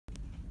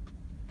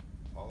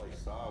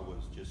saw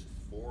was just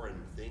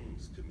foreign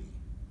things to me.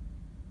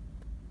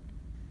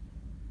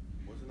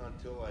 It wasn't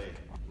until I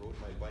rode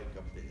my bike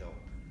up the hill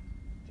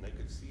and I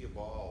could see a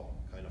ball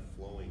kind of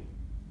flowing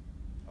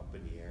up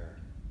in the air.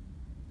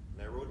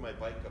 And I rode my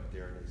bike up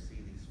there and I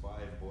see these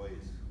 5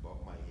 boys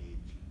about my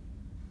age.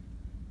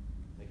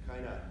 They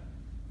kind of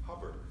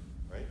hover,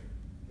 right?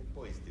 Like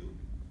boys do.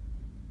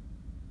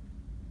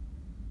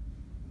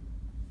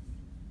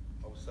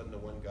 All of a sudden the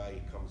one guy,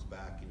 he comes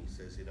back and he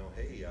says, you know,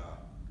 hey,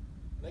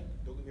 and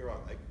don't get me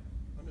wrong, I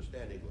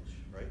understand English,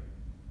 right?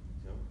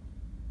 You know,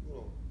 a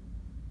little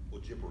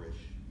gibberish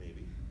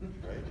maybe,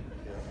 right?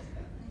 You know?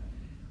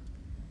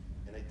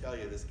 And I tell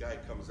you, this guy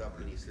comes up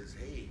and he says,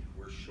 hey,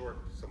 we're short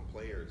some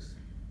players.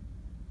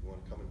 You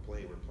want to come and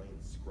play? We're playing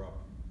scrub.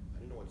 I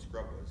didn't know what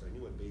scrub was. I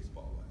knew what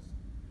baseball was.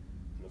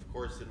 And of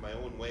course, in my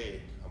own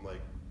way, I'm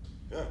like,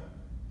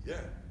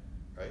 yeah,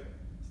 right?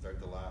 Start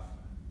to laugh,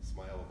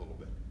 smile a little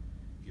bit.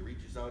 He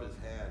reaches out his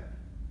hand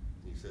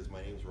and he says,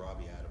 my name's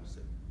Robbie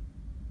Adamson.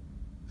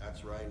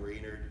 That's Ryan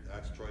Raynard,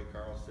 that's Troy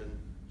Carlson,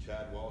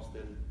 Chad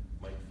Walston,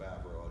 Mike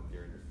Favreau out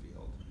there in the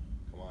field.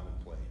 Come on and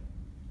play.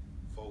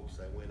 Folks,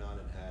 I went on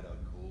and had a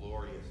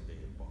glorious day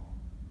of ball.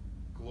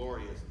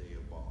 Glorious day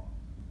of ball.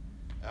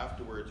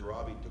 Afterwards,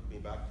 Robbie took me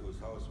back to his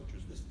house, which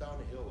was just down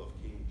the hill of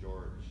King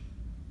George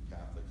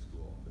Catholic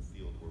School, the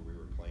field where we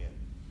were playing.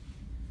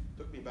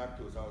 Took me back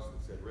to his house and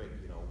said, Rick,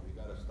 you know, we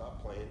got to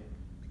stop playing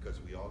because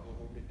we all go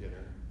home to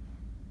dinner.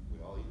 We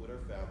all eat with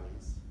our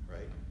families,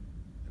 right?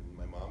 And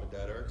my mom and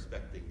dad are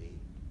expecting me,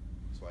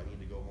 so I need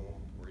to go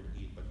home. We're going to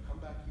eat, but come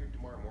back here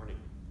tomorrow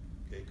morning,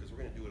 okay? Because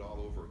we're going to do it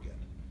all over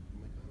again. I'm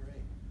like, all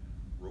right.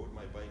 Rode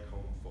my bike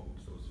home,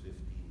 folks, those 15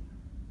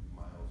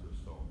 miles or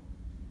so.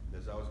 And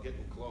as I was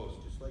getting close,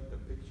 just like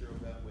the picture of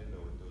that window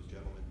with those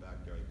gentlemen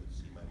back there, I could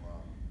see my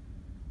mom.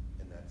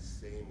 And that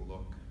same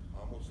look,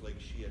 almost like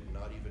she had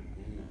not even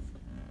moved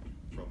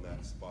from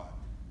that spot.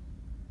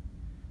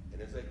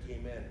 And as I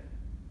came in,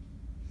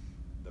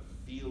 the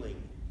feeling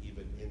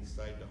even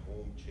inside the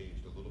home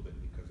changed a little bit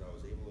because I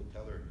was able to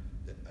tell her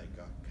that I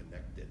got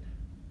connected.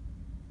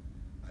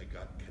 I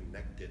got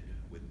connected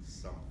with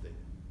something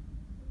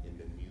in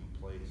the new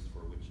place for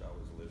which I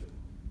was living.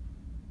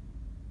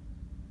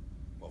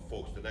 Well,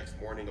 folks, the next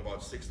morning,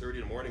 about 6:30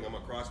 in the morning, I'm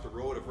across the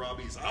road of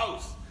Robbie's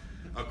house,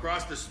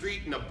 across the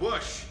street in a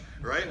bush,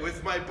 right,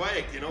 with my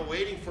bike, you know,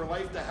 waiting for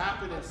life to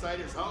happen inside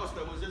his house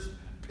that was just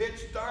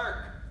pitch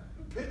dark,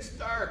 pitch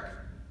dark.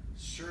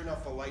 Sure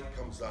enough, a light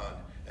comes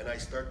on, and I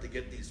start to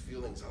get these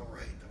feelings. All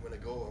right, I'm gonna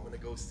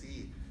go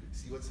see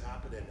what's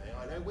happening.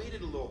 And I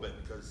waited a little bit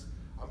because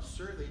I'm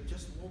sure they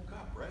just woke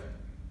up, right?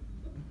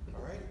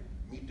 All right.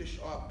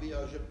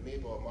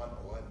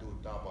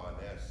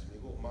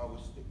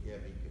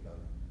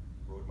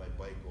 Rode my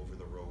bike over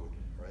the road,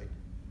 right?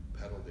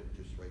 Pedaled it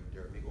just right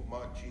there. My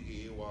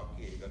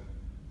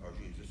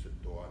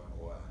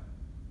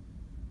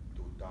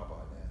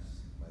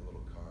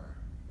little car,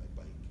 my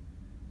bike,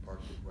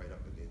 parked it right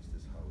up against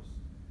his house.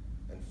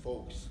 And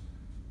folks,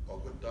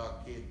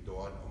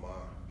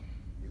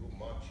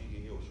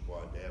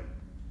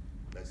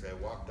 and as I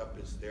walked up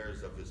his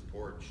stairs of his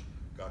porch,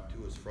 got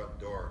to his front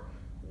door,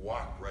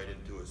 walked right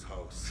into his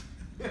house.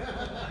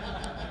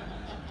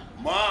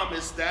 Mom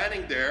is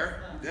standing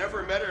there,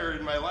 never met her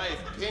in my life,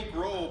 pink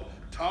robe,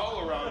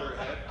 towel around her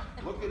head,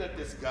 looking at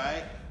this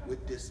guy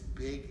with this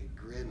big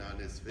grin on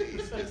his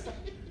face. This,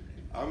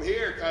 I'm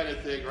here kind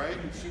of thing, right?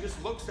 And she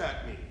just looks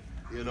at me,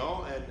 you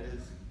know, and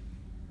is,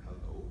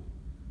 hello?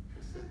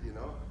 I said, you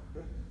know,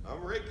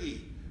 I'm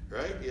Ricky,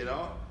 right? You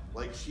know,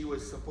 like she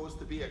was supposed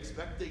to be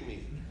expecting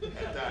me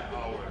at that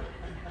hour.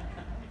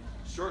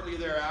 Shortly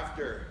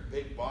thereafter,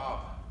 Big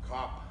Bob,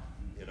 cop,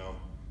 you know,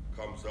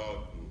 comes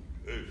out and,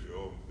 hey,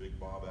 Joe, Big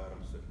Bob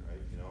Adamson,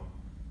 right, you know,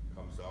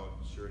 comes out.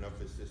 Sure enough,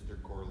 his sister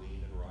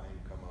Corleen and Ryan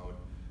come out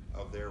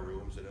of their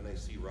rooms, and then I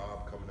see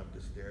Rob coming up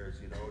the stairs,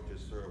 you know,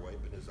 just sort of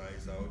wiping his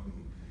eyes out.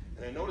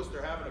 And I noticed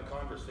they're having a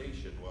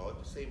conversation. Well, at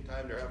the same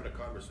time they're having a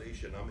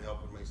conversation, I'm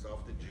helping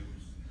myself to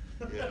juice,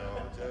 you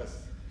know, just,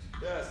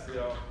 you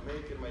know,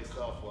 making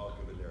myself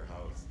welcome in their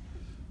house.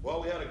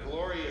 Well, we had a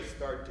glorious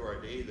start to our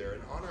day there,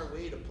 and on our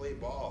way to play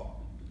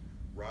ball,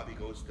 Robbie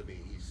goes to me,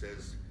 he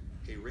says,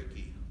 hey,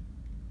 Ricky,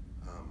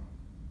 you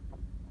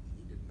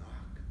need to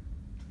knock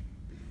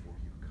before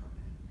you come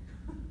in.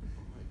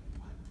 I'm like,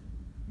 what?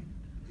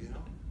 You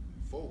know,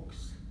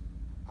 folks,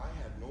 I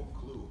had no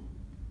clue.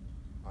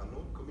 On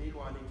no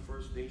Kamiwaning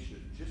First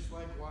Nation, just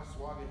like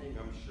Waswaganing,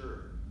 I'm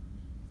sure,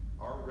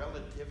 our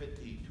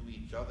relativity to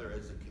each other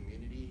as a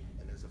community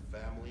and as a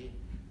family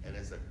and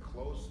as a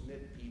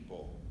close-knit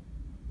people,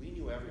 we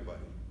knew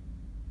everybody.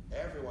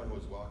 Everyone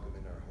was welcome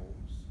in our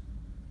homes.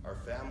 Our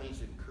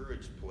families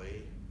encouraged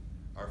play.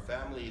 Our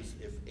families,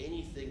 if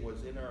anything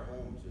was in our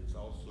homes, it's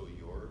also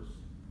yours.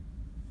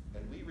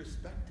 And we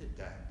respected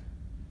that.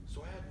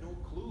 So I had no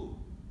clue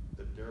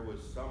that there was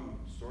some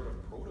sort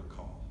of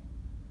protocol,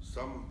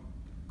 some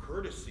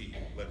courtesy,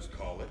 let's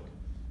call it,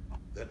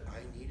 that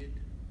I needed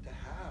to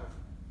have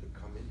to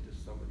come into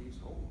somebody's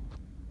home.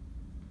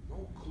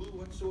 No clue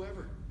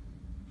whatsoever.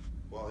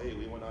 Well, hey,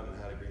 we went on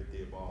and had a great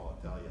day of ball,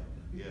 I'll tell you.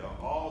 You know,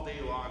 all day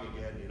long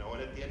again, you know,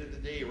 and at the end of the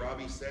day,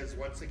 Robbie says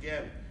once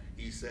again,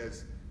 he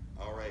says,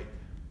 all right,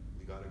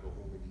 we got to go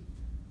home and eat.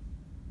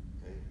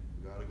 Okay?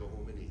 We got to go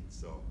home and eat.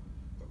 So,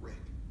 but Rick,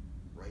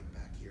 right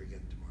back here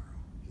again tomorrow,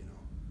 you know.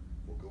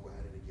 We'll go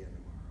at it again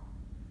tomorrow.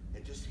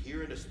 And just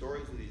hearing the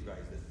stories of these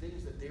guys, the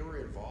things that they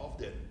were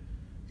involved in,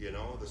 you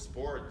know, the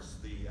sports,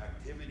 the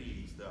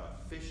activities, the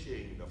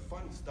fishing, the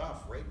fun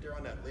stuff right there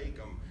on that lake.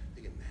 I'm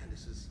thinking, man,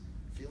 this is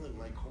feeling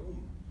like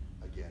home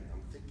again.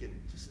 I'm thinking,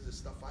 this is the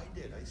stuff I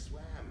did. I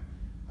swam,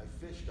 I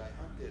fished, I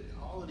hunted,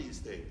 all of these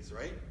things,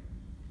 right?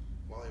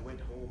 Well, I went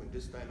home, and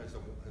this time as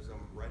I'm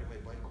riding my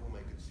bike home,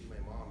 I could see my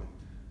mom and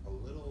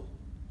a little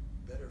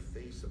better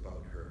face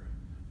about her.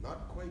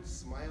 Not quite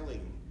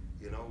smiling,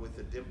 you know, with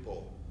a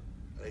dimple.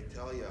 And I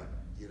tell you,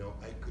 you know,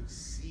 I could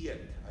see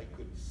it. I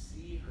could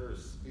see her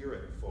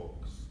spirit,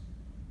 folks.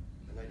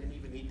 And I didn't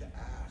even need to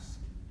ask.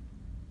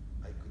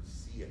 I could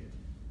see it.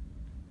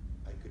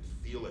 I could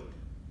feel it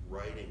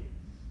riding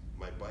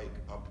my bike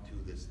up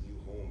to this new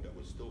home that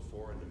was still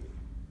foreign to me.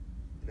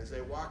 And as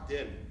I walked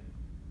in,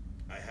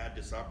 I had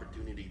this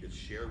opportunity to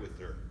share with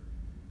her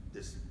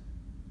this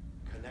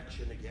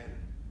connection again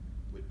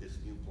with this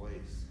new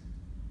place.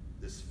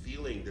 This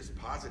feeling, this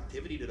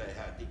positivity that I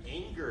had, the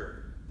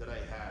anger that I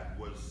had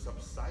was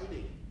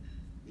subsiding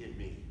in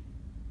me.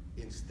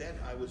 Instead,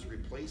 I was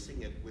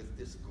replacing it with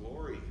this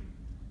glory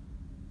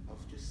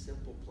of just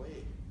simple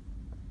play.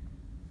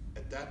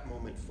 At that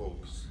moment,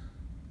 folks,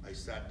 I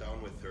sat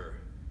down with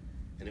her,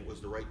 and it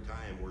was the right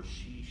time where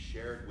she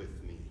shared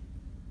with me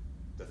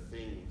the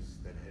things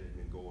that had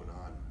been going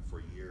on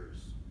for years.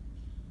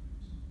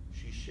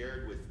 She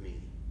shared with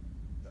me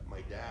that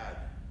my dad,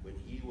 when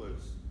he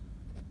was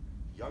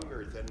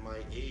younger than my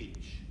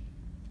age,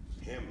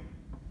 him,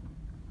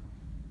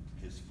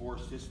 his 4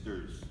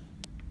 sisters,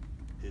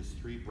 his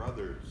 3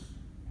 brothers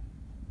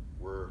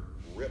were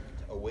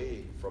ripped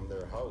away from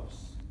their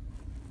house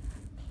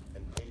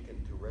and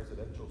taken to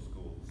residential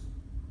schools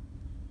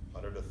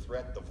under the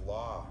threat of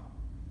law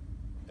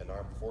and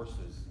armed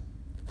forces,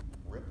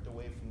 ripped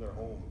away from their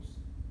homes.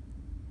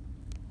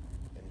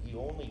 And he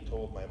only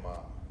told my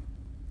mom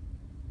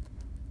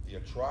the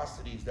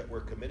atrocities that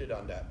were committed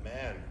on that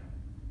man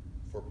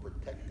for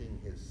protecting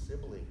his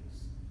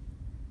siblings.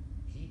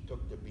 He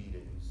took the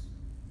beatings.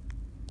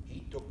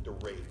 He took the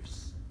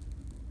rapes.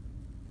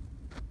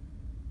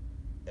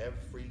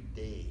 Every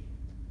day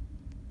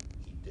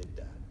he did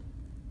that.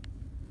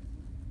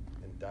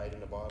 And died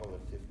in a bottle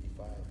at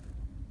 55.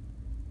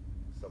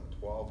 Some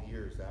 12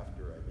 years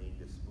after I made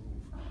this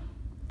move.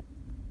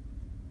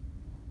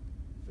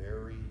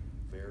 Very,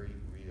 very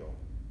real.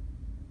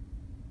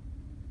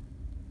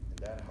 And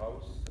that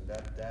house and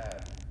that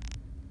dad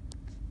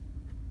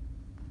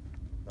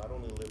not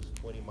only lives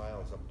 20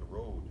 miles up the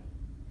road,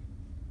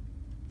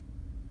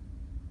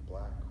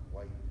 black,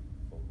 white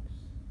folks,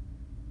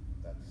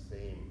 that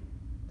same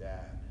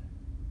dad,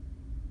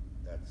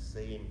 that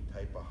same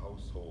type of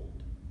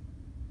household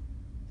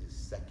is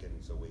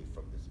seconds away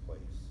from this place.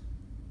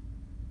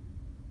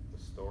 The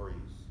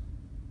stories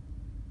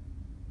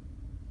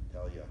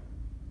tell you.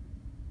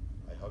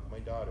 I hug my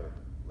daughter,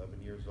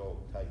 11 years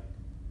old, tight,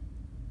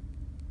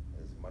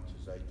 as much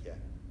as I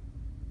can.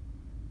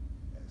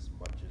 As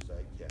much as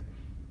I can.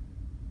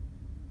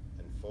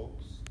 And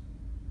folks,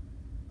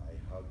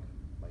 I hug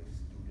my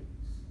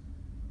students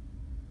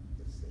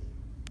the same.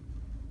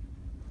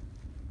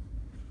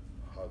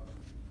 Hug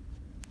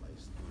my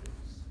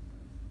students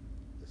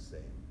the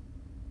same.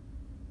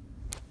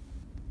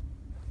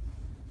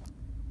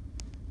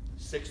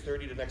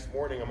 6:30 the next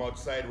morning, I'm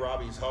outside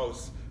Robbie's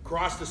house,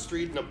 across the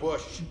street in a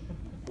bush,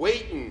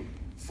 waiting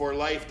for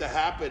life to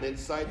happen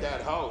inside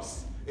that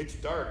house. It's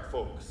dark,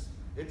 folks.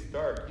 It's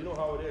dark. You know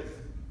how it is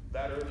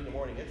that early in the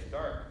morning. It's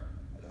dark.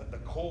 The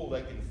cold,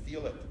 I can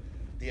feel it.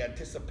 The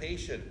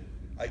anticipation,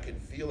 I can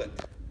feel it.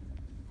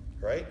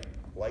 Right?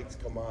 Lights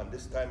come on.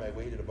 This time I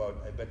waited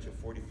about, I bet you,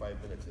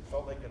 45 minutes. It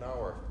felt like an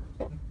hour.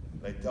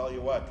 And I tell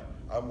you what,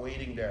 I'm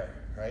waiting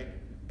there, right?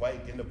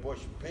 Bike in the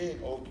bush,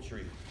 big oak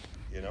tree,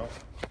 you know?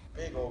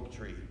 Big oak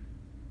tree.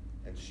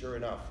 And sure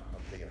enough,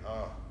 I'm thinking,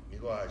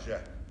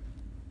 Minocqua.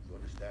 You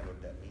understand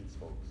what that means,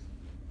 folks?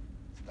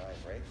 It's time,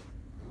 right?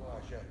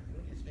 Minocqua. You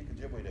don't need to speak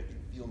Ojibwe that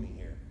can feel me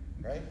here,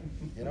 right?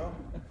 You know?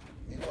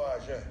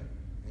 Minocqua.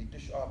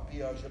 Mitish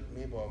apia jip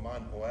meba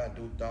man oan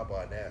du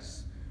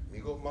tabanes.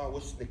 Migo ma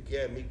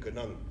usnike mi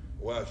kanang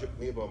wa jip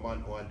meba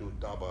man oan du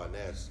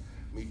tabanes.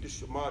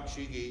 Mitish ma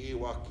chigi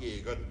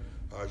iwaki gan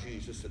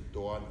Jesus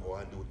doan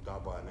oan du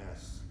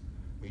tabanes.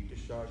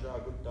 Mitish ja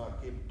gutta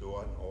kip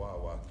doan oa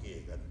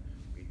waki gan.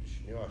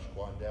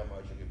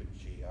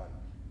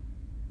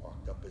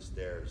 Walked up his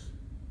stairs,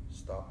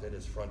 stopped at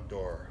his front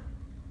door,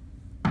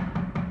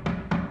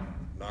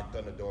 knocked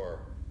on the door,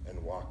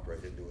 and walked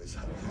right into his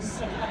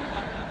house.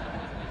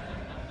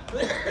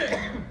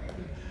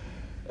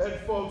 And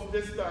folks,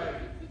 this time,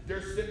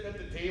 they're sitting at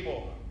the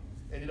table.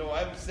 And you know,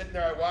 I'm sitting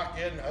there, I walk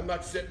in, I'm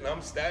not sitting,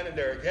 I'm standing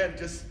there again,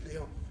 just, you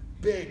know,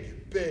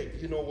 big,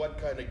 you know what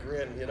kind of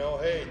grin, you know,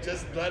 hey,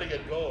 just letting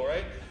it go,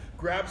 right?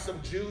 Grab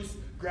some juice,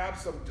 grab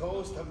some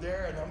toast. I'm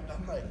there, and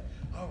I'm like,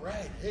 all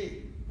right,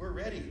 hey, we're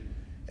ready.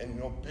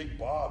 And Big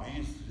Bob,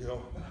 he's,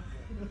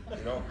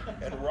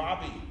 and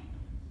Robbie,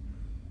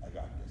 I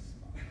got this.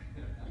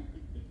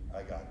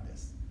 I got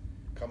this.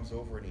 Comes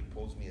over and he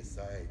pulls me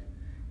aside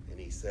and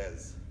he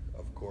says,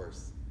 of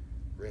course,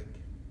 Rick,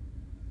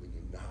 when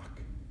you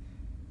knock,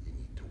 you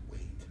need to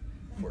wait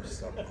for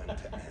someone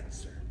to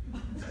answer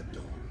the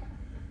door.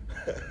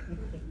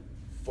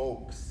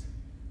 Folks,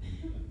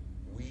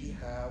 we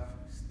have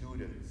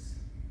students.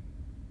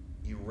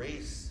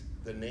 Erase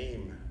the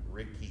name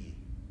Ricky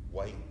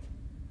White.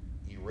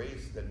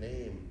 Erase the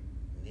name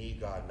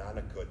Niga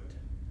Nanakut.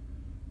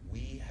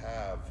 We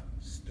have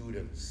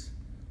students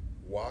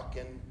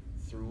walking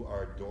through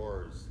our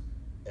doors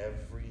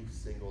every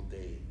single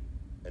day.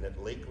 And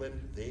at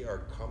Lakeland, they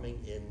are coming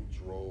in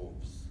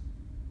droves.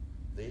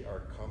 They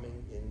are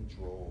coming in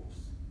droves.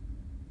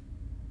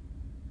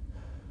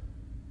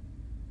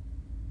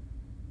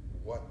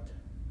 What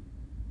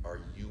are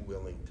you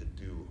willing to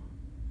do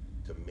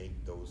to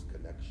make those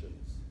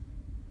connections?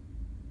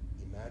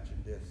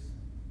 Imagine this.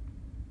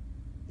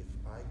 If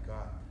I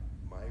got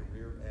my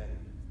rear end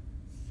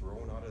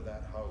thrown out of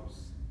that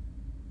house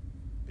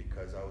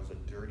because I was a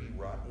dirty,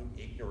 rotten,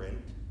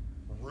 ignorant,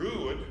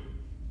 rude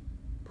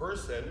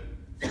person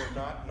for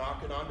not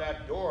knocking on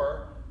that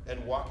door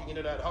and walking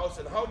into that house,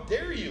 and how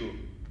dare you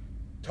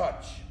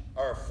touch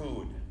our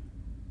food?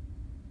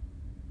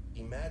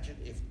 Imagine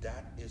if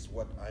that is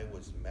what I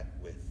was met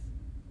with.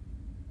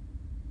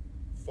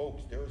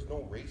 Folks, there is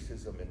no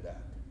racism in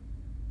that.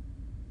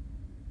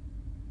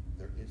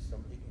 There is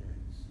some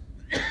ignorance.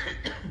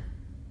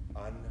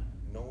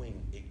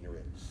 Unknowing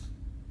ignorance.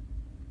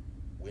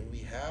 When we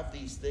have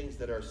these things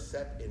that are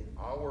set in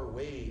our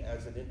way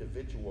as an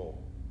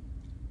individual,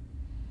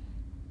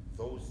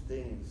 those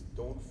things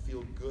don't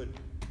feel good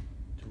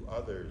to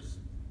others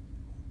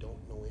who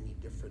don't know any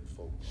different,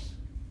 folks.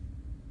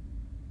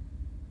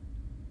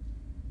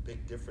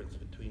 Big difference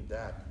between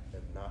that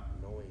and not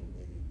knowing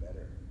any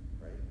better,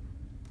 right?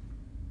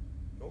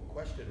 No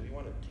question, we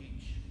want to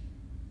teach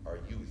our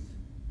youth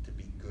to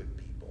be good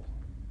people.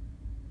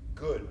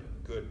 Good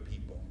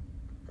people,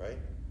 right?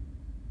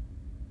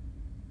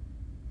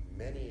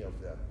 Many of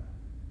them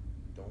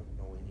don't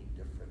know any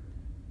different.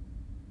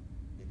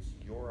 It's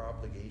your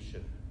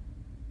obligation,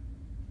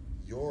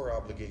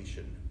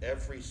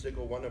 every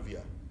single one of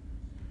you.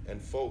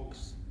 And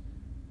folks,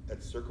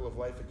 at Circle of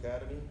Life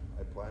Academy,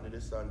 I planted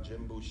this on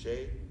Jim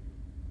Boucher,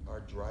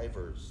 our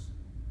drivers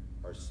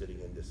are sitting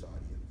in this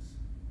audience.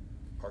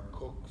 Our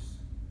cooks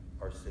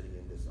are sitting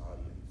in this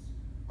audience.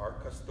 Our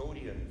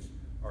custodians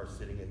are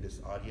sitting in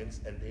this audience,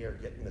 and they are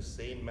getting the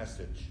same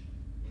message,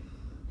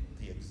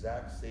 the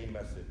exact same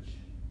message,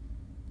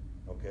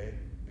 okay?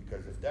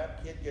 Because if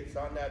that kid gets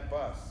on that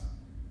bus,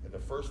 and the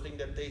first thing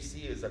that they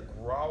see is a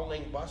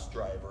growling bus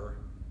driver,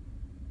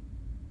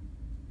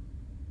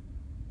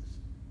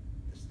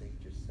 the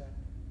stage is set.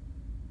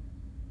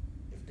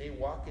 If they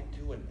walk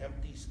into an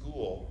empty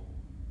school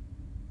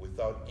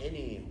without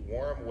any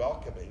warm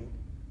welcoming,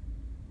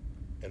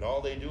 and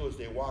all they do is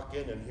they walk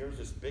in and here's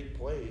this big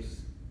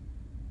place,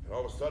 and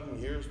all of a sudden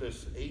here's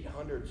this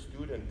 800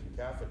 student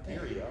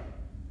cafeteria,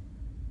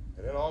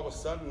 and then all of a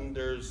sudden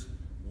there's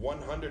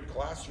 100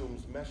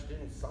 classrooms meshed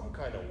in some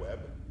kind of web.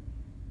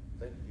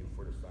 Thank you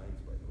for the signs,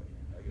 by the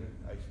way.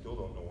 I still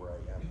don't know where I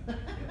am,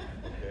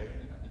 okay?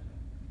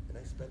 And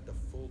I spent the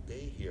full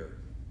day here,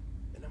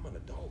 and I'm an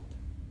adult,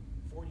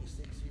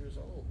 46 years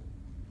old.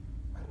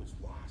 I was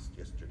lost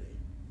yesterday,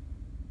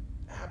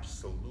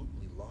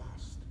 absolutely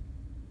lost.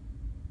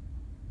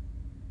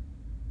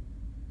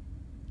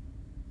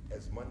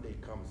 As Monday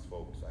comes,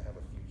 folks, I have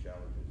a few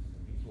challenges,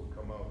 and these will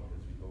come out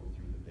as we go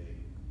through the day.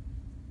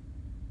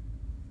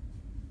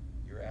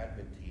 Your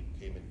admin team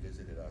came and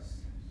visited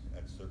us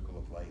at Circle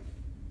of Life,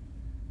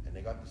 and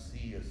they got to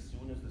see, as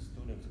soon as the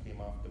students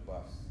came off the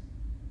bus,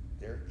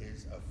 there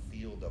is a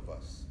field of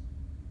us,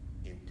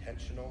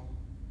 intentional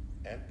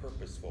and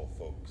purposeful,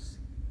 folks,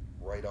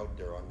 right out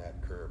there on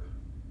that curb.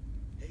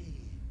 Hey,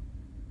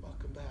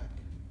 welcome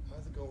back.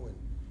 How's it going?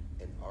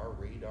 And our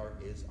radar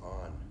is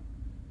on.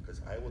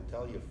 Because I will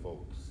tell you,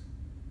 folks,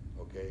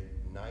 okay,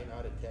 9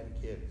 out of 10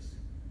 kids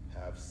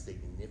have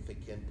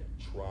significant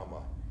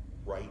trauma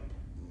right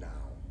now.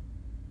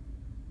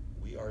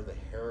 We are the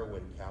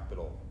heroin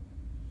capital,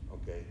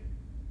 okay,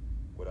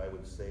 what I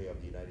would say of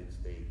the United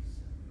States,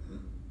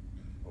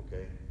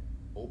 okay?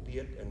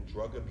 Opiate and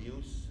drug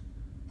abuse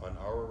on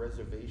our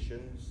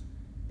reservations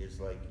is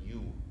like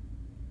you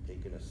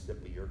taking a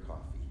sip of your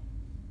coffee,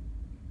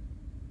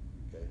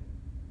 okay?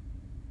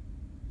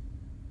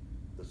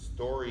 The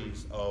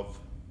stories of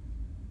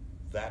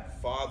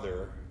that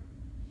father,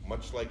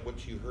 much like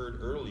what you heard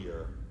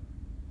earlier,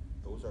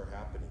 those are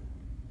happening,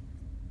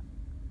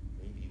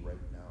 maybe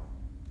right now.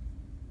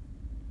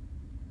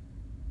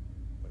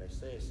 When I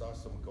say I saw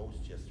some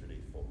ghosts yesterday,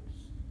 folks,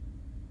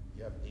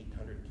 you have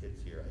 800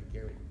 kids here, I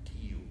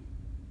guarantee you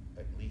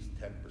at least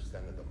 10%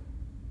 of them,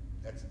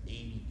 that's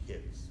 80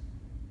 kids,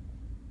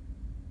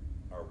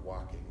 are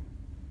walking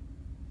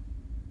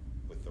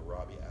with the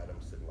Robbie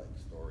Adamson-like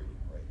story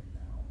right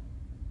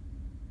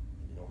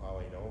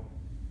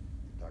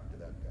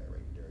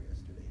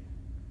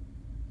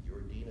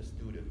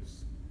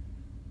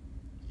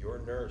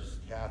nurse,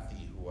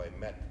 Kathy, who I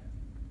met,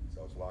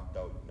 so I was locked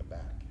out in the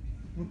back.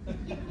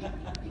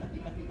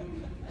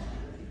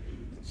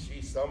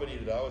 She's somebody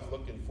that I was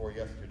looking for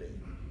yesterday,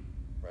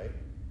 right?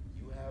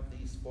 You have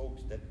these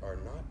folks that are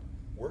not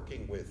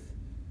working with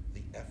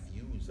the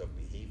FUs of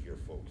behavior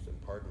folks,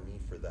 and pardon me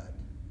for that,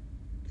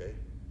 okay?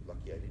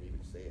 Lucky I didn't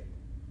even say it.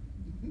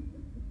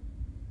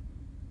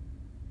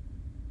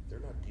 They're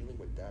not dealing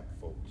with that,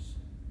 folks.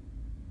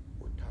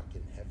 We're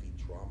talking heavy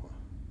trauma.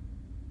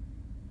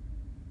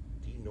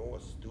 Do you know a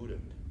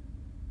student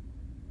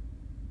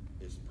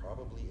is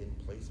probably in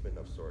placement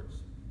of sorts,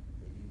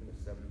 maybe even a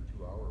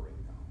 72-hour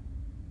right now?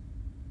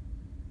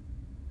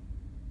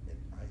 And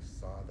I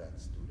saw that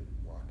student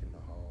walk in the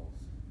halls.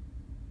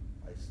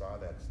 I saw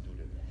that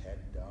student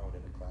head down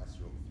in the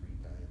classroom 3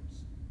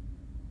 times.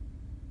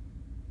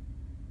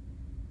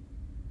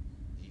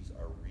 These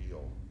are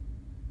real,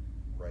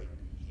 right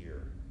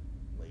here,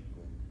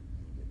 Lakeland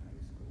Union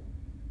High School.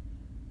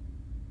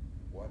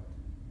 What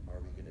are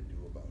we going to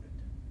do about it?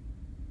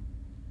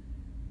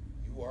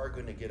 You are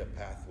going to get a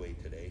pathway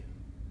today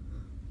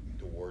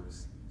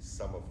towards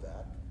some of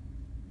that.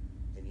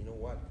 And you know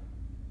what?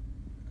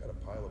 I've got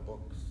a pile of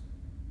books.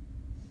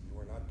 You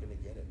are not going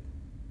to get it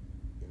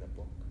in a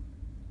book.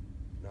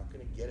 You're not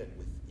going to get it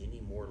with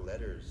any more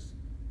letters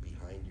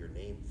behind your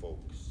name,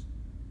 folks.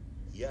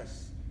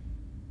 Yes,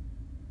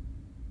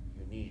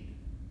 you need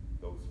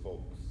those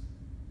folks.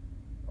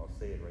 I'll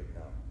say it right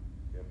now.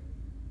 Yep.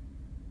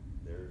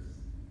 There's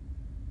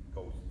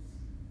ghosts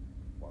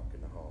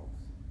walking the halls.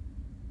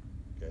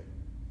 Okay?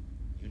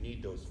 You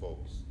need those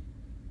folks.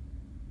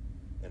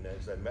 And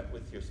as I met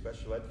with your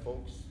special ed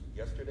folks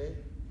yesterday,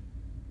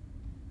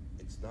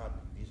 it's not,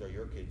 these are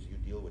your kids, you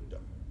deal with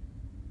them,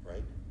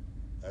 right?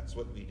 That's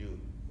what we do.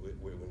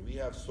 When we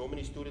have so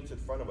many students in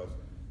front of us,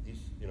 these,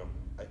 you know,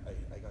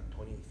 I got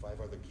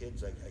 25 other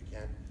kids, I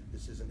can't,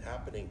 this isn't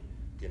happening,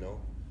 you know.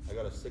 I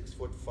got a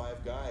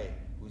 6'5" guy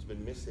who's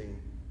been missing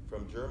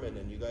from German,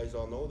 and you guys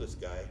all know this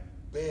guy.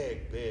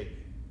 Big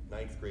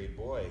 9th grade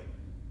boy,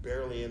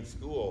 barely in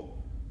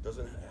school,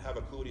 doesn't have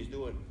a clue what he's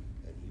doing.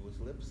 And he was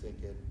lip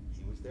syncing.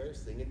 He was there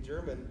singing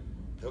German.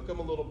 Took him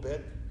a little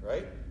bit,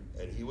 right?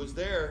 And he was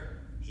there.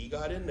 He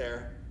got in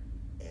there.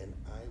 And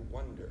I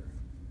wonder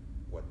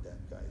what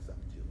that guy's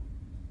up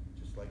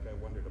to. Just like I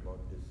wondered about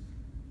this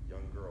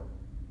young girl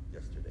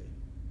yesterday.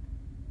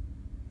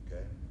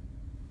 Okay?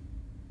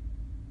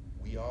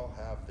 We all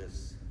have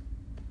this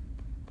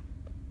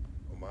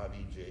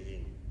Omabi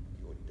Jaing,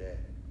 Yote,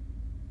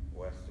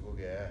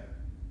 Westugoge,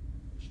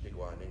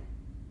 Shtigwaning.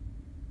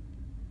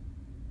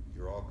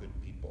 You're all good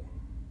people.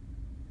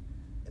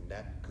 And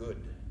that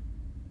good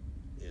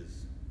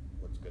is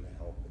what's going to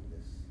help in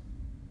this.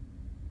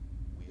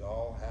 We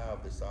all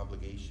have this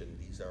obligation.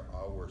 These are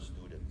our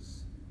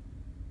students.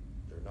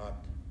 They're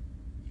not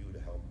you to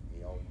help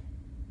me out.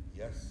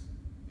 Yes,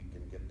 we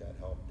can get that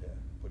help to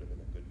put them in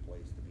a good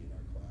place to be in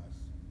our class.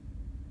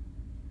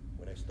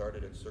 When I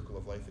started at Circle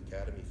of Life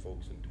Academy,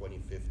 folks, in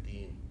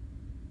 2015,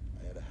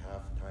 I had a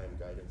half-time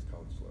guidance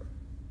counselor.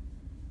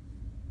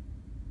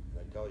 And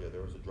I tell you,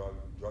 there was a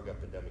drug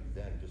epidemic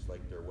then, just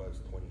like there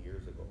was 20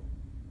 years ago.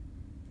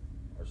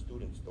 Our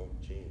students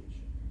don't change.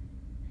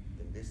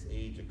 In this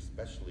age,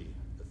 especially,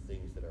 the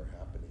things that are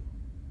happening.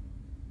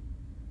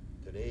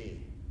 Today,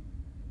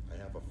 I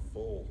have a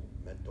full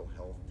mental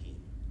health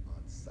team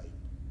on site,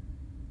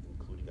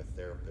 including a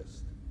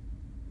therapist,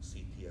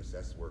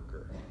 CTSS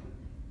worker,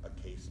 a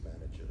case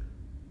manager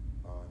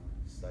on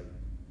site.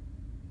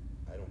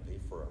 I don't pay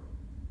for them.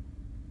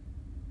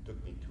 It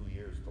took me 2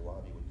 years to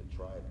lobby with the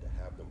tribe to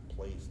have them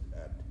placed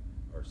at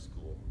our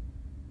school.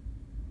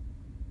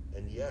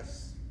 And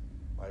yes,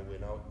 I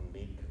went out and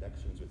made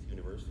connections with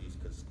universities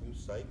because school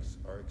psychs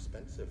are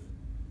expensive.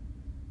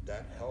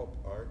 That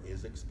help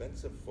is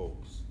expensive,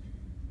 folks.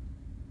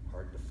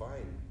 Hard to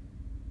find.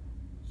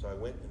 So I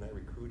went and I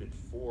recruited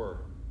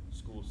 4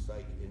 school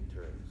psych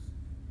interns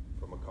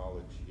from a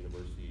college,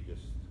 university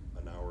just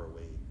an hour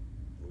away,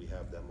 and we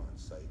have them on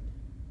site.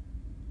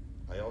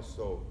 I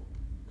also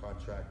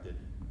contracted,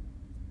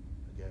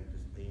 again,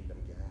 just paying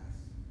them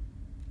gas,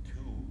 2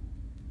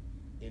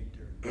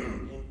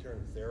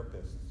 intern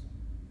therapists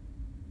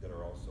that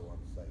are also on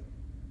site,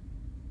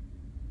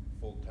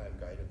 full-time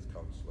guidance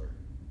counselor,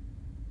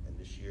 and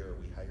this year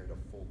we hired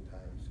a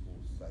full-time school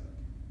psych.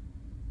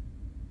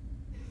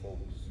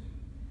 Folks,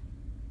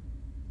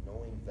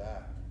 knowing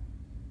that,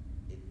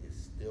 it is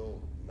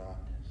still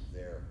not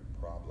their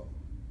problem.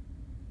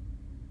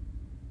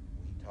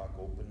 We talk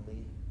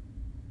openly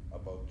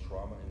about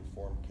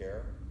trauma-informed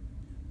care.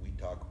 We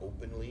talk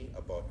openly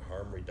about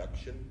harm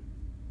reduction,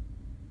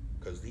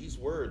 because these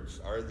words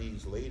are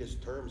these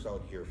latest terms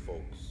out here,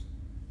 folks.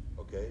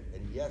 Okay?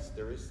 And yes,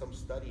 there is some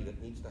study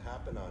that needs to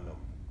happen on them.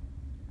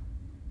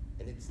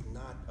 And it's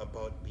not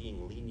about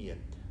being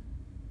lenient.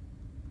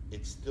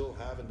 It's still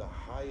having the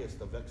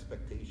highest of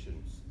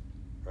expectations,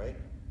 right?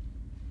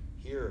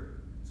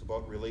 Here, it's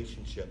about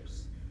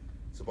relationships.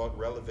 It's about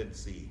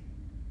relevancy.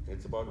 And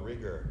it's about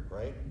rigor,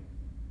 right?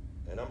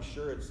 And I'm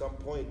sure at some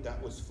point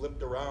that was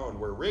flipped around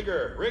where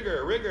rigor,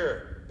 rigor,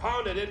 rigor,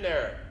 pound it in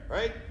there,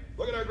 right?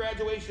 Look at our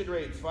graduation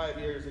rates 5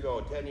 years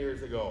ago, 10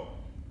 years ago.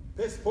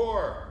 Piss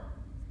poor.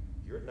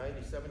 You're at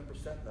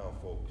 97% now,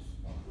 folks.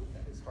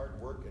 That is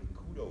hard work, and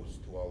kudos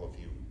to all of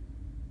you.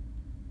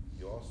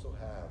 You also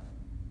have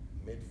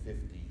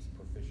mid-50s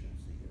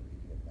proficiency in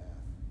reading and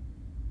math.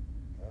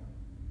 Huh?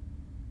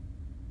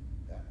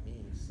 That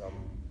means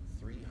some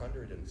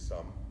 300 and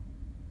some,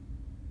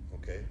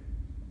 okay?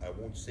 I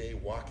won't say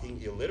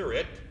walking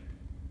illiterate.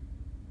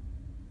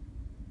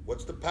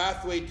 What's the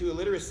pathway to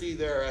illiteracy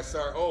there,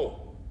 SRO?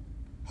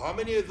 How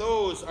many of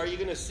those are you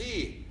going to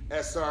see,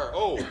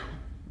 SRO,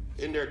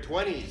 in their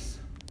 20s?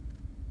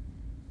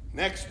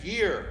 Next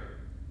year,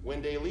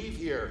 when they leave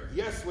here,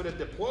 yes, with a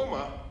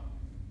diploma,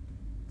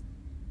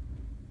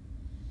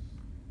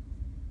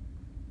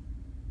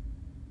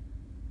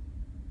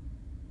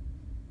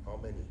 how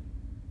many?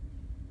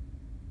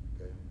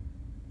 Okay.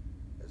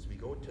 As we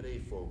go today,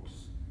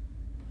 folks,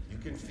 you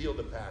can feel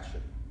the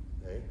passion,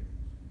 okay?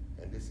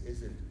 And this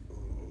isn't,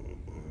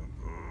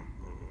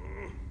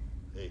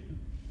 hey,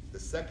 the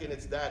second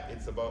it's that,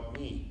 it's about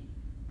me,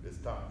 this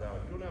top down.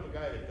 You don't have a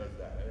guy that does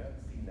that. I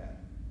haven't seen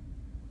that.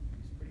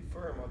 He's pretty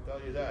firm, I'll tell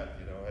you that,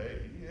 you know,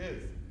 hey, he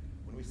is.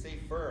 When we say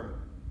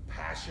firm,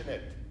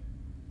 passionate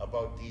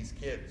about these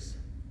kids.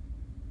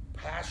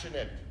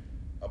 Passionate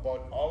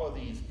about all of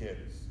these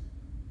kids.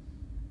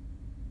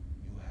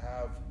 You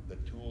have the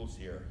tools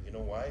here. You know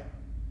why?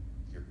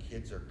 Your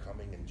kids are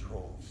coming in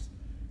droves.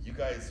 You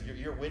guys,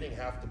 you're winning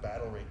half the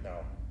battle right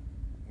now.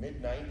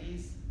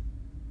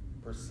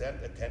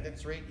 Mid-90s%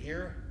 attendance rate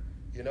here,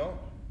 you know,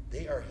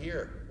 they are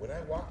here. When I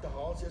walked the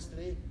halls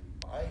yesterday,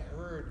 I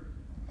heard,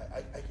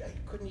 I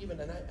couldn't even,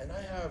 and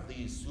I have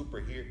these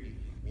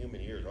superhuman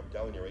ears, I'm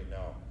telling you right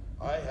now.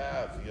 I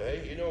have,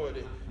 hey, you know,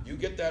 you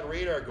get that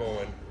radar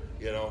going,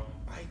 you know.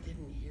 I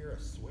didn't hear a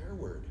swear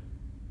word.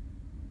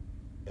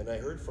 And I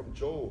heard from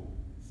Joe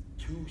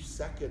 2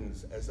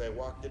 seconds as I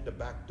walked in the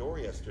back door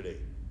yesterday.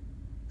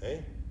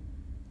 Hey?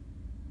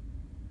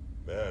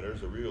 Man,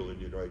 there's a real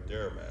Indian right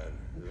there, man.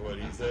 Is what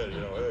he said, you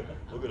know. Hey,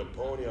 look at the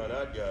pony on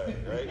that guy,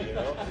 right? You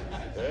know?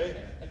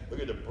 Hey? Look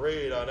at the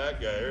braid on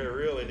that guy. There's a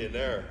real Indian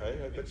there. Hey?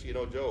 I bet you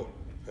know Joe.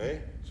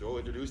 Hey? Joe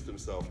introduced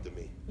himself to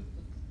me.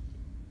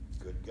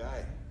 Good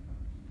guy.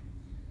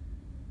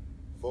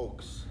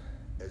 Folks,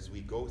 as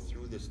we go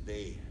through this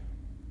day,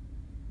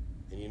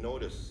 and you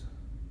notice,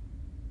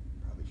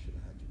 probably should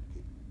have had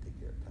you take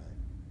care of time.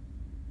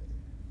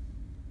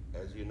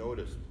 As you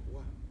noticed,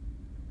 what?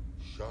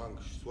 Shang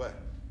Sweat.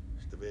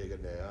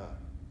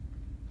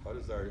 How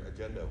does our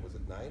agenda, was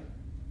it 9?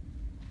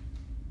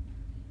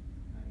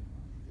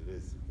 It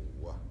is.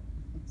 What?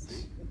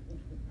 See?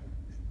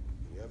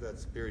 When you have that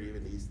spirit,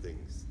 even these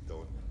things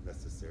don't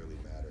necessarily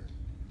matter.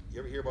 You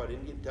ever hear about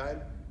Indian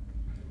time?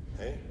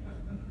 Hey?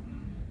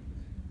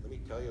 Let me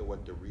tell you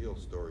what the real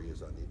story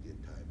is on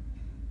Indian time.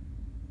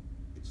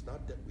 It's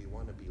not that we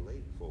want to be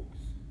late, folks.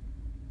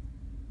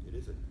 It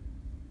isn't.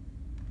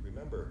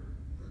 Remember,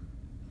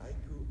 I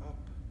grew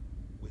up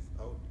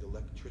without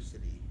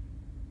electricity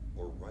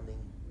or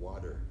running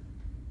water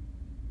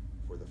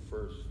for the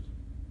first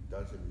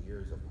dozen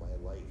years of my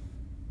life.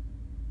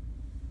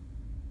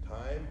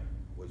 Time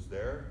was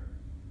there,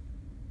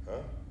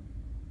 huh?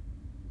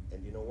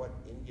 And you know what?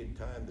 Indian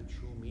time, the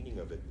true meaning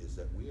of it is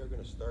that we are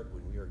going to start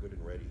when we are good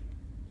and ready,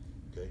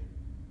 okay?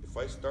 If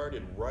I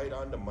started right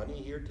on the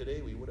money here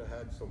today, we would have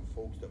had some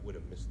folks that would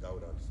have missed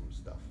out on some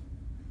stuff.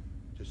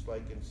 Just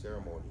like in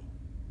ceremony.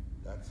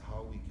 That's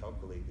how we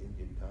calculate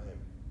Indian time.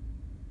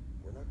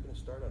 We're not going to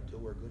start until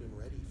we're good and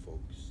ready,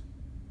 folks.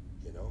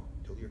 You know,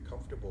 until you're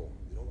comfortable.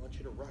 We don't want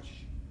you to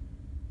rush.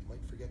 You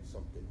might forget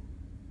something,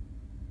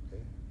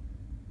 okay?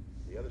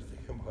 The other thing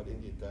about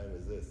Indian time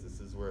is this. This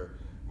is where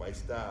my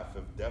staff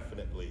have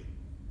definitely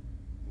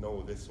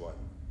know this one.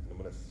 And I'm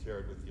going to share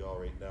it with you all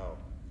right now.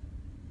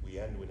 We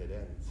end when it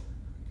ends,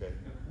 okay?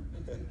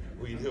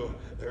 We do.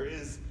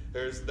 There's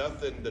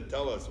nothing to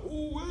tell us,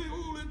 oh, wait,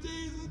 oh,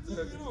 you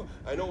know.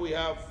 I know we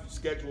have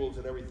schedules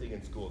and everything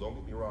in school, don't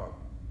get me wrong.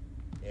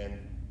 And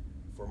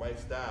for my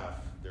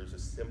staff, there's a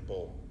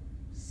simple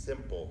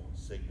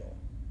signal,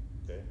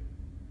 okay?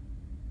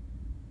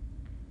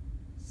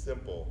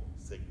 Simple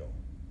signal.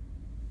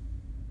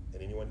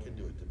 And anyone can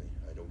do it to me.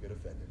 I don't get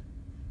offended,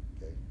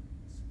 okay?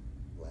 It's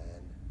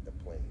land the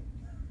plane,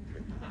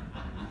 Ricky.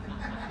 Okay?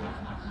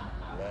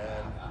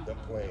 Land the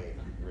plane,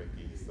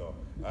 Ricky. So,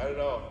 I don't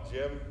know,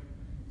 Jim,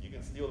 you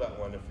can steal that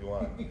one if you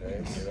want,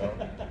 okay? You know?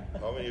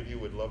 How many of you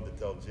would love to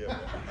tell Jim?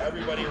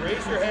 Everybody,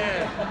 raise your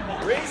hand.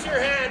 Raise your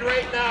hand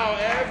right now,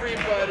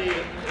 everybody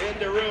in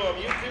the room.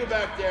 You two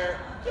back there.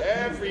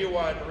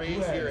 Everyone,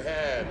 raise your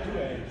hand.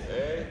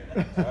 Okay?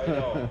 I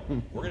know.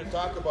 We're going to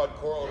talk about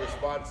choral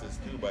responses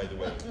too, by the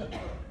way.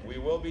 We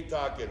will be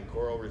talking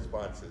choral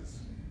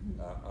responses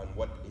on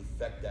what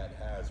effect that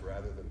has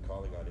rather than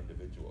calling on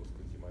individuals,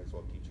 because you might as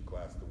well teach a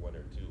class to 1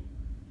 or 2.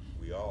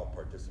 We all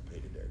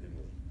participated there, didn't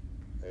we?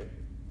 Hey?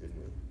 Didn't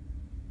we?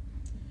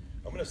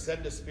 I'm going to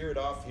send the spirit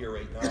off here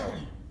right now.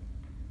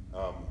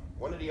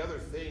 One of the other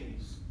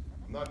things,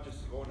 I'm not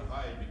just going to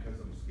hide because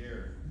I'm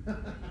scared.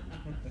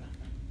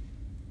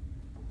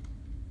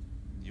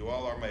 You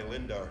all are my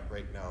Linda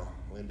right now,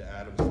 Linda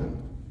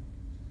Adamson.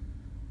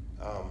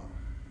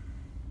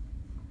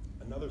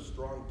 Another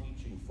strong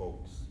teaching,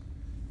 folks,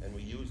 and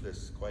we use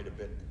this quite a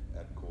bit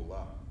at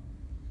Kola.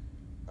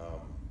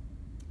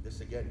 This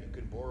again, you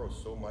can borrow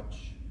so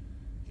much.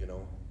 You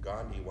know,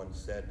 Gandhi once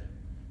said,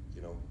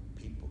 you know,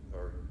 people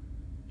or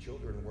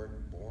children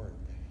weren't born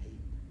to hate.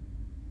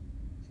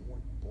 They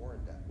weren't born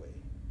that way.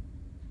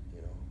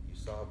 You know, you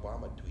saw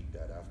Obama tweet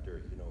that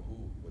after, you know, who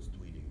was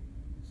tweeting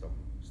some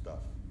stuff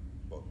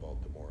about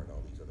Baltimore and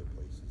all these other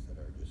places that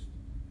are just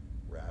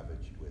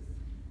ravaged with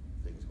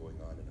things going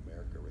on in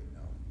America right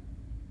now.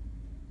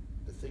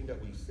 The thing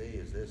that we say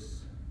is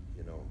this,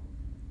 you know,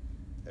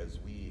 as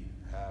we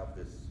have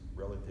this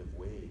relative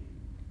way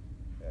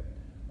at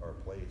our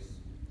place,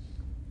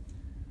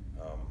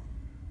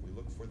 we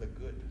look for the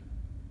good.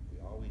 We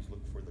always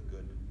look for the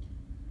good.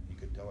 You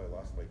could tell I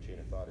lost my chain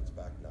of thought. It's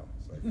back now,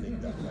 so I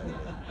think that right away.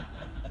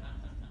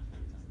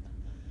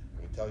 I'm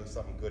going to tell you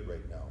something good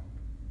right now.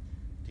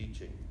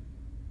 Teaching,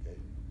 okay?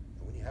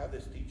 And when you have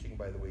this teaching,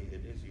 by the way,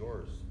 it is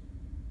yours.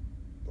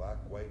 Black,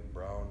 white,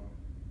 brown.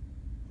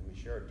 When we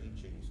share our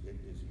teachings, it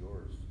is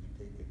yours. You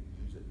take it,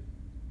 use it.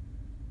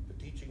 The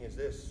teaching is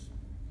this.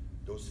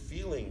 Those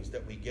feelings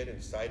that we get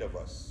inside of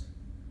us,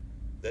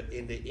 that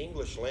in the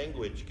English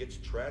language gets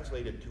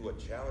translated to a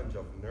challenge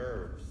of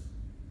nerves,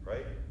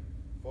 right?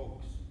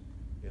 Folks,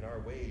 in our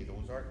way,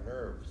 those aren't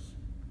nerves.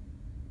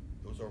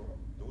 Those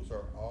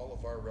are all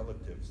of our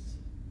relatives,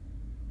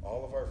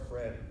 all of our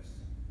friends,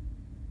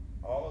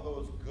 all of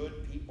those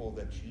good people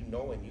that you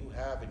know and you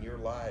have in your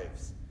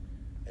lives,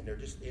 and they're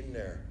just in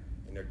there,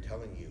 and they're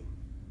telling you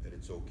that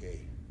it's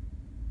okay.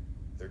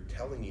 They're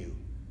telling you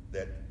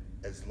that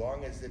as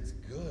long as it's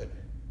good,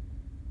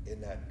 in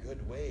that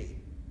good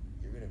way,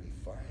 you're going to be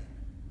fine.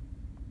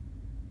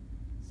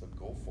 So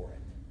go for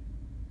it.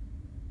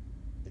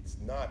 It's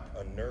not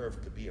a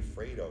nerve to be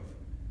afraid of.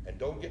 And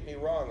don't get me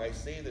wrong, I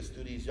say this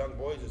to these young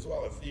boys as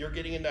well. If you're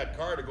getting in that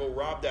car to go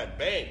rob that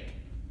bank,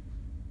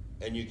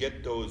 and you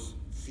get those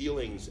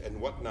feelings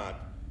and whatnot,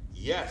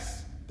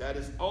 yes, that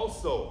is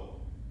also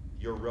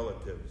your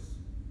relatives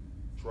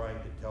trying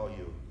to tell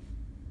you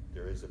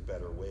there is a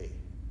better way.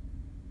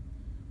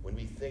 When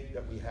we think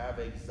that we have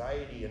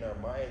anxiety in our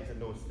minds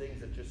and those things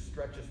that just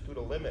stretch us to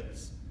the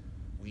limits,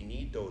 we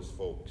need those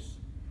folks.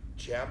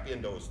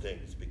 Champion those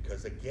things,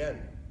 because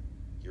again,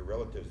 your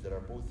relatives that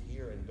are both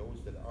here and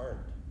those that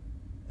aren't,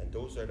 and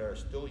those that are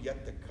still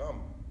yet to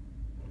come,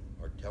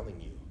 are telling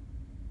you,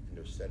 and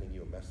they're sending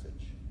you a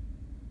message.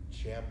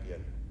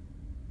 Champion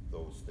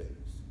those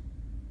things.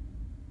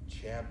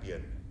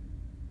 Champion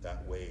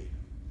that way.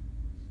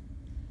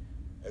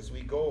 As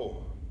we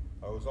go,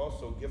 I was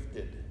also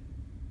gifted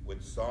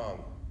with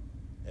song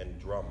and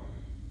drum.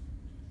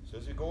 So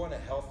as we go on a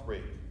health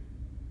break,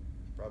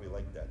 you probably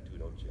like that too,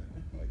 don't you?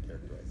 I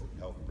characterize it,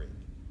 health break.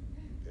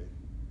 Okay.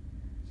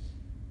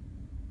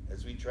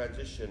 As we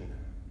transition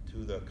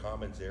to the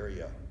commons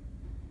area,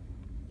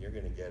 you're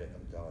gonna get it,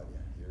 I'm telling you.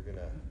 You're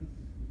gonna,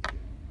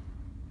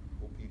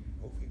 hope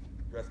you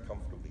dress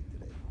comfortably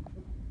today.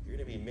 You're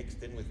gonna be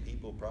mixed in with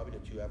people probably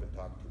that you haven't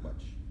talked too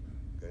much,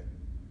 okay?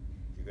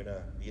 You're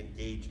gonna be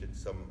engaged in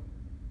some,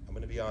 I'm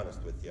going to be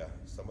honest with you.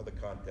 Some of the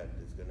content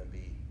is going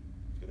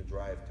to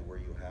drive to where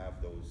you have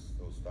those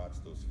thoughts,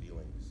 those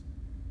feelings.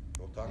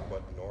 We'll talk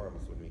about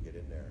norms when we get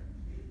in there.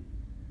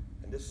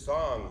 And this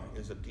song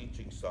is a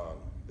teaching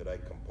song that I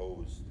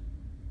composed,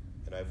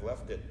 and I've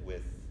left it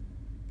with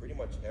pretty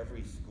much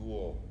every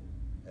school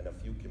and a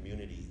few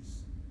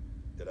communities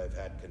that I've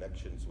had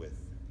connections with.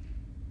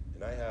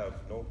 And I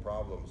have no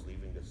problems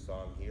leaving this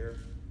song here.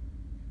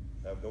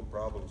 I have no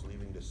problems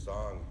leaving this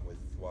song with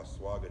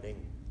Waswaganing.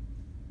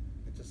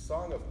 It's a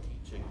song of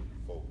teaching,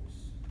 folks.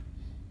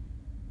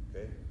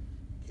 Okay?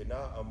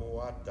 Kina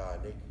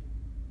amuatanik.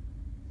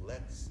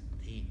 Let's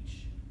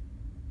teach.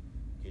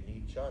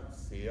 Kini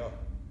chansia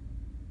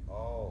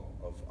all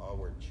of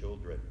our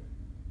children.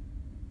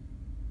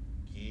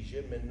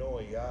 Kije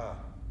menoya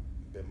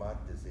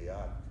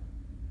bematiziat.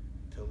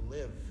 To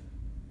live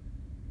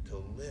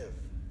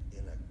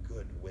in a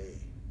good way.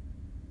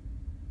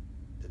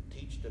 To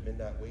teach them in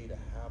that way to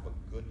have a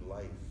good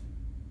life.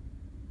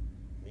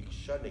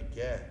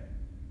 Mikshanike.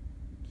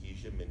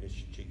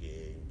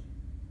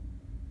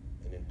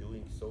 And in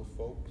doing so,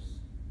 folks,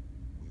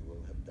 we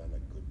will have done a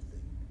good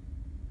thing.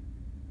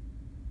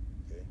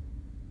 Okay?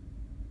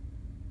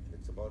 And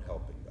it's about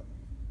helping them.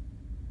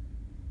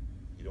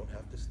 You don't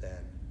have to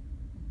stand.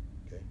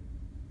 Okay?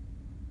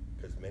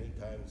 Because many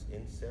times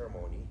in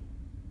ceremony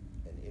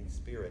and in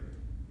spirit,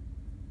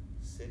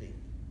 sitting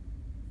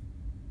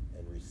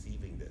and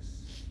receiving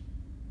this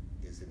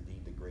is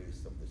indeed the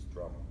grace of this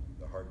drum,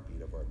 the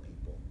heartbeat of our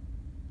people.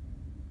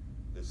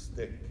 This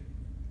stick,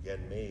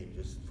 again, made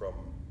just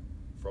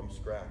from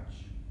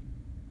scratch,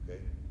 okay?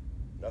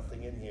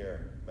 Nothing in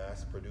here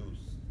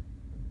mass-produced.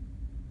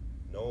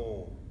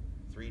 No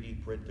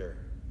 3D printer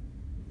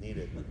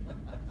needed.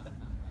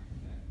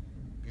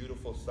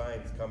 Beautiful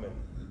signs coming,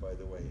 by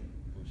the way.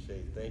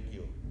 Boucher, thank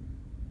you.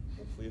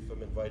 Hopefully if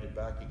I'm invited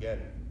back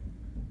again,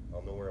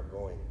 I'll know where I'm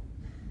going.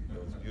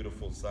 Those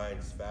beautiful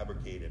signs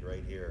fabricated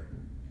right here.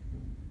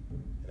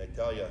 And I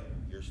tell you,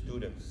 your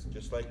students,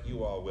 just like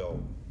you all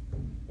will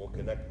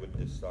connect with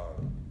this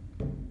song.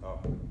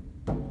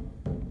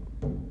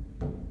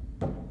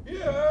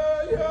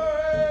 Yeah, yeah,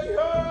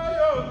 yeah,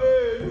 yeah,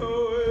 hey, yo, hey, yo,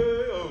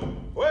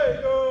 hey,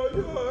 yo,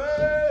 yo,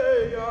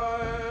 hey, yo,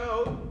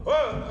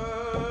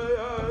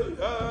 hey,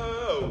 yo,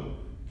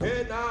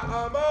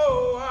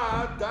 Kenamo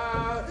ata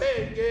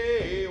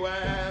henge wa,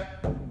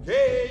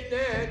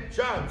 Kene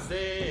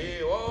chansi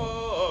o,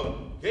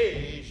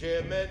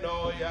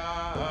 Kishimenoya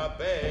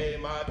be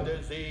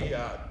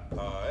matazia,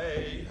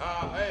 hey,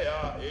 hey,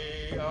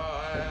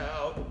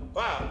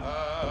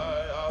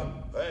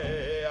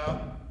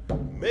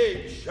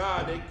 Make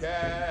Shanika,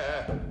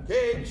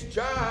 Cakes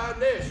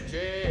Chinese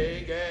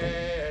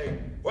Jiggy,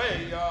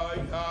 way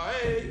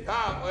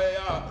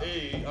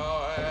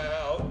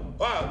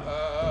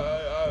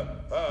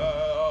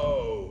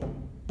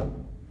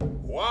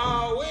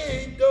we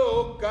do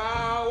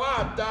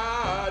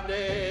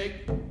Kawatanik,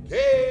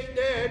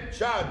 Kane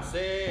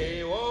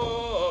Chansi,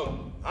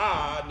 oh,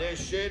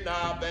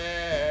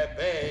 Anishinabe,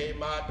 Bay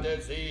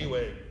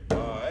Mataziwe,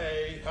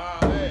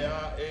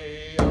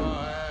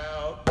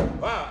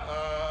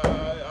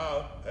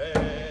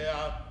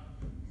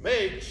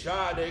 Make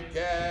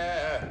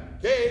Shanika,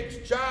 Cakes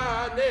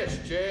Chinese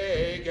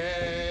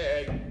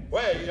Jiggy,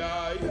 way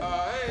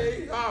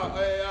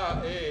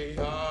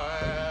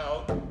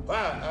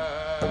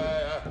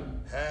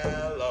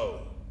hello.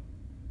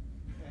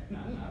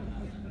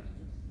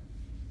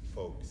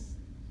 Folks,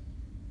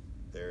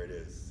 there it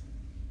is.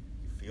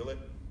 You feel it?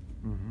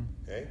 Mm-hmm.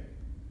 Okay?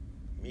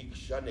 Make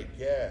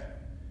Shanika,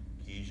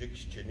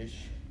 Cakes Chinese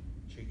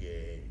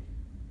Jiggy.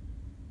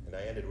 And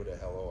I ended with a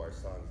hello. Our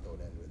songs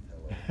don't end with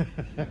hello.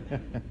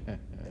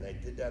 And I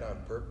did that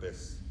on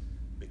purpose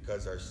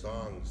because our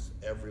songs,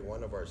 every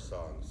one of our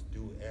songs,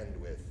 do end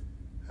with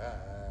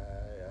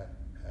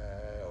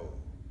hi-oh.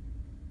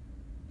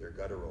 They're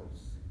gutturals.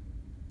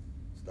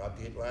 It's not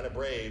the Atlanta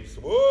Braves.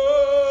 Whoa!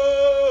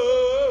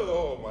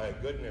 Oh my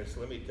goodness,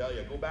 let me tell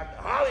you, go back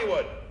to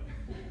Hollywood.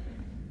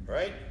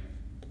 Right?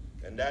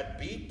 And that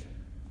beat.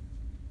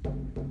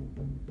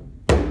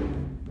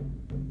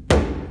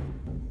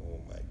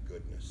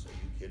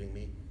 Kidding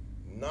me?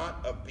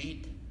 Not a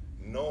beat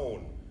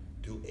known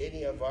to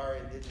any of our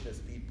indigenous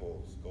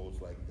peoples goes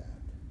like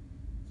that.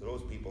 So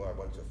those people are a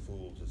bunch of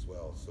fools as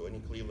well. So any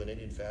Cleveland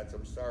Indian fans,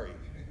 I'm sorry.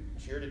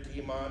 Cheer the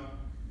team on.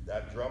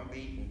 That drum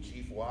beat and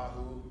Chief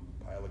Wahoo,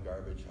 pile of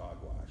garbage,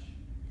 hogwash.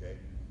 Okay?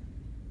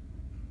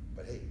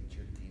 But hey,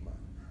 cheer the team on.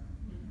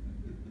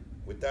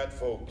 With that,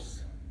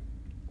 folks,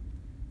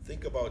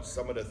 think about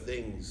some of the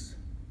things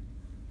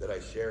that I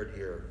shared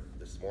here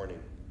this morning.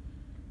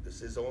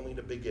 This is only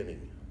the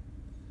beginning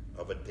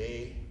of a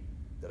day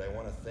that I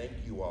want to thank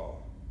you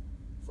all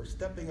for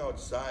stepping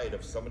outside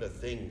of some of the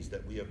things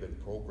that we have been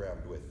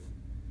programmed with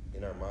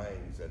in our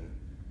minds, and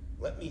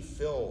let me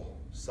fill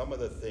some of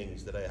the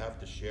things that I have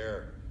to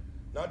share,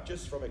 not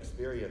just from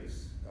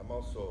experience. I'm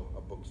also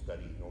a book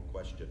study, no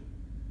question.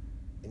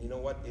 And you know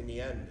what, in the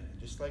end,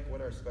 just like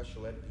what our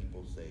special ed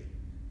people say,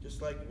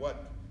 just like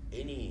what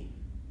any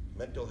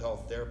mental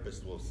health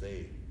therapist will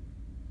say,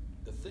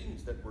 the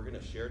things that we're going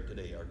to share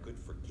today are good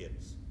for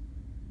kids.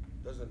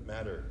 Doesn't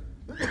matter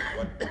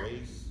what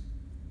race.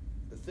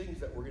 The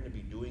things that we're going to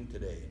be doing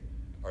today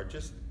are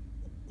just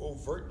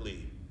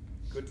overtly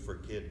good for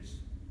kids.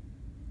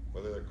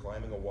 Whether they're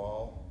climbing a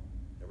wall,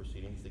 never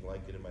seen anything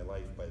like it in my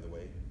life, by the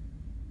way.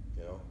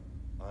 You know,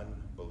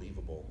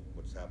 unbelievable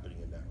what's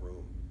happening in that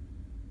room.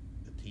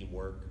 The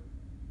teamwork.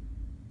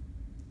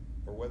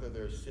 Or whether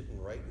they're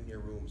sitting right in your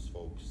rooms,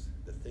 folks.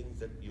 The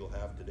things that you'll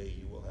have today,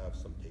 you will have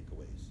some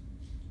takeaways.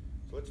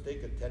 So let's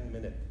take a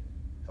 10-minute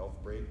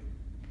health break.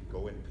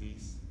 Go in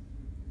peace.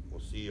 We'll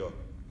see you.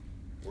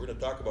 We're going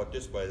to talk about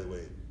this, by the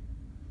way.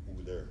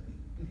 Over there.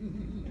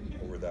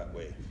 Over that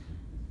way.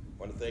 I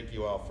want to thank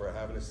you all for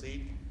having a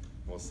seat.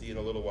 We'll see you in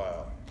a little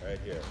while, right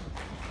here.